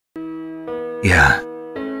Yeah,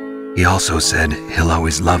 he also said he'll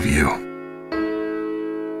always love you.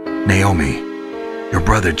 Naomi, your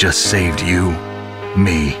brother just saved you,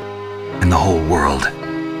 me, and the whole world.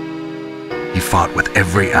 He fought with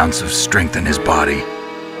every ounce of strength in his body.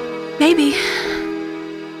 Maybe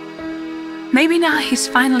now he's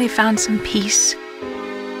finally found some peace.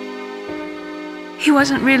 He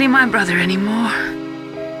wasn't really my brother anymore.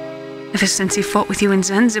 Ever since he fought with you in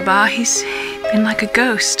Zanzibar, he's been like a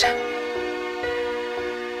ghost.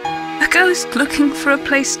 A ghost looking for a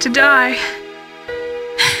place to die.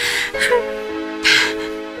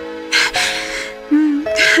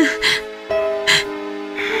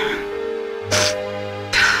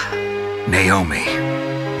 Naomi,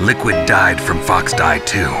 Liquid died from Fox Die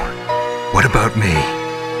too. What about me?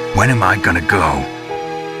 When am I gonna go?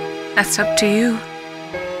 That's up to you.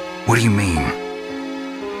 What do you mean?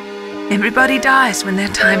 Everybody dies when their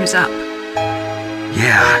time is up.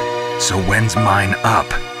 Yeah, so when's mine up?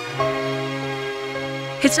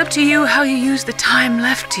 It's up to you how you use the time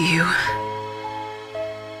left to you.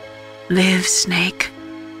 Live, Snake.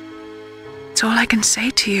 That's all I can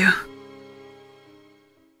say to you.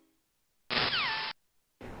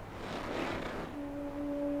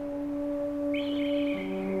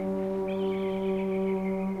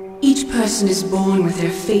 Each person is born with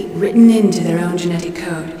their fate written into their own genetic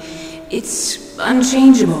code. It's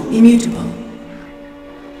unchangeable, immutable.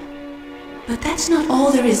 But that's not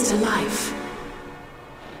all there is to life.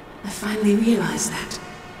 I finally realized that.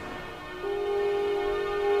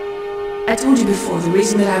 I told you before the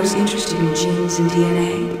reason that I was interested in genes and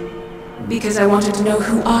DNA. Because I wanted to know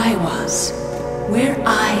who I was, where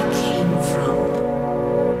I came from.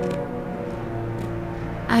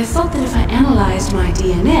 I thought that if I analyzed my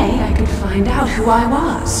DNA, I could find out who I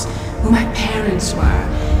was, who my parents were.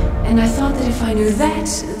 And I thought that if I knew that,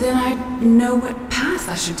 then I'd know what path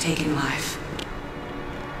I should take in life.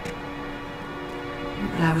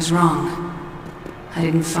 But I was wrong. I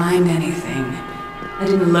didn't find anything. I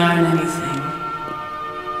didn't learn anything.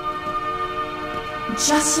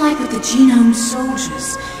 Just like with the genome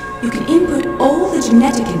soldiers, you can input all the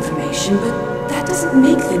genetic information, but that doesn't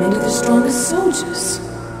make them into the strongest soldiers.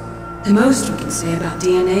 The most we can say about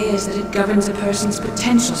DNA is that it governs a person's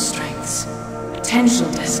potential strengths, potential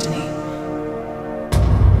destiny.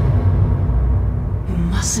 You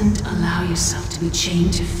mustn't allow yourself to be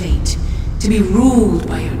chained to fate, to be ruled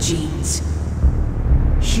by your genes.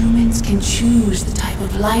 Humans can choose the type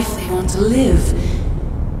of life they want to live.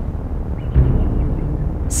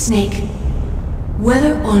 Snake,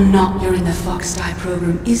 whether or not you're in the Fox Die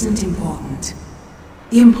program isn't important.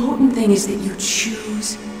 The important thing is that you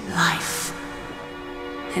choose life.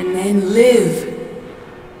 And then live.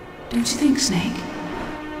 Don't you think, Snake?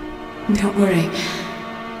 Don't worry.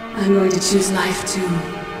 I'm going to choose life too.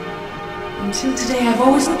 Until today, I've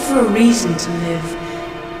always looked for a reason to live.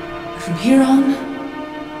 But from here on,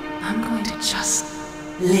 I'm going to just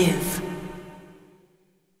live.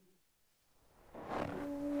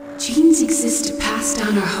 Genes exist to pass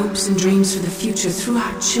down our hopes and dreams for the future through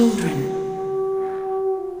our children.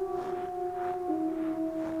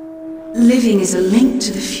 Living is a link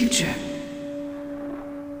to the future.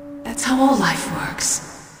 That's how all life works.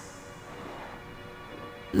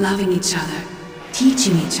 Loving each other,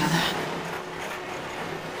 teaching each other.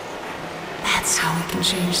 That's how we can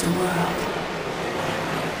change the world.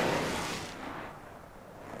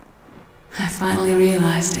 I finally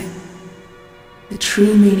realized it. The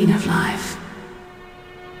true meaning of life.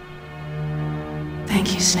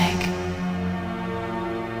 Thank you, Snake.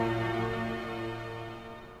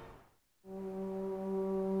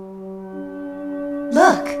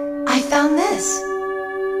 Look, I found this.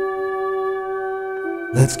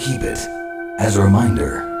 Let's keep it as a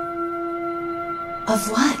reminder. Of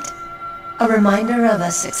what? A reminder of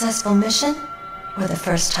a successful mission? Or the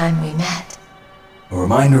first time we met? A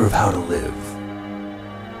reminder of how to live.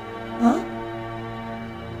 Huh?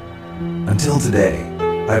 Until today,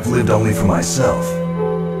 I've lived only for myself.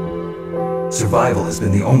 Survival has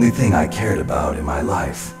been the only thing I cared about in my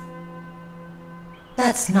life.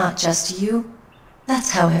 That's not just you. That's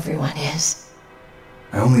how everyone is.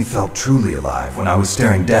 I only felt truly alive when I was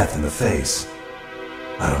staring death in the face.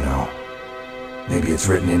 I don't know. Maybe it's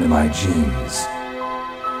written into my genes.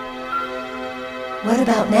 What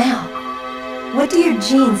about now? What do your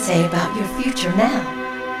genes say about your future now?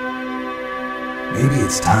 Maybe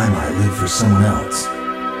it's time I live for someone else.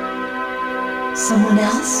 Someone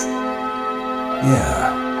else?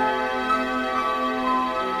 Yeah.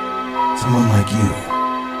 Someone like you.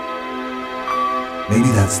 Maybe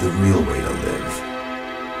that's the real way to live.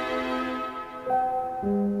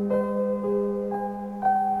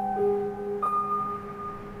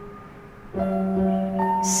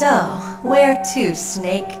 So, where to,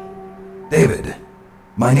 Snake? David.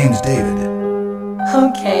 My name's David.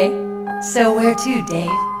 Okay. So where to,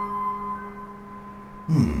 Dave?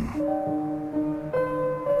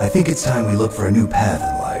 I think it's time we look for a new path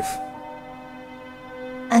in life.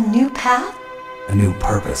 A new path? A new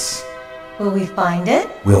purpose. Will we find it?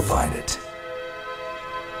 We'll find it.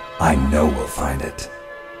 I know we'll find it.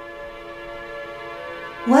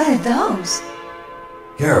 What are those?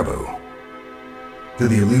 Caribou. To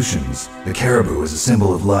the Aleutians, the caribou is a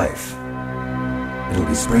symbol of life. It'll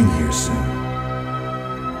be spring here soon.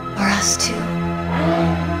 For us too.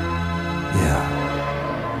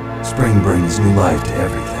 Yeah. Spring brings new life to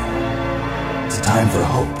everything. It's a time for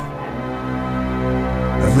hope.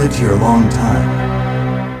 I've lived here a long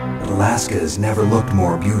time, but Alaska has never looked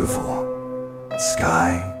more beautiful. The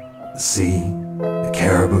sky, the sea, the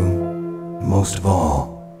caribou, and most of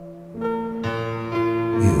all,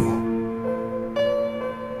 you.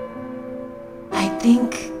 I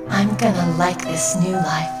think I'm gonna like this new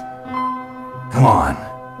life. Come on.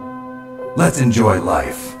 Let's enjoy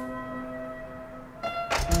life.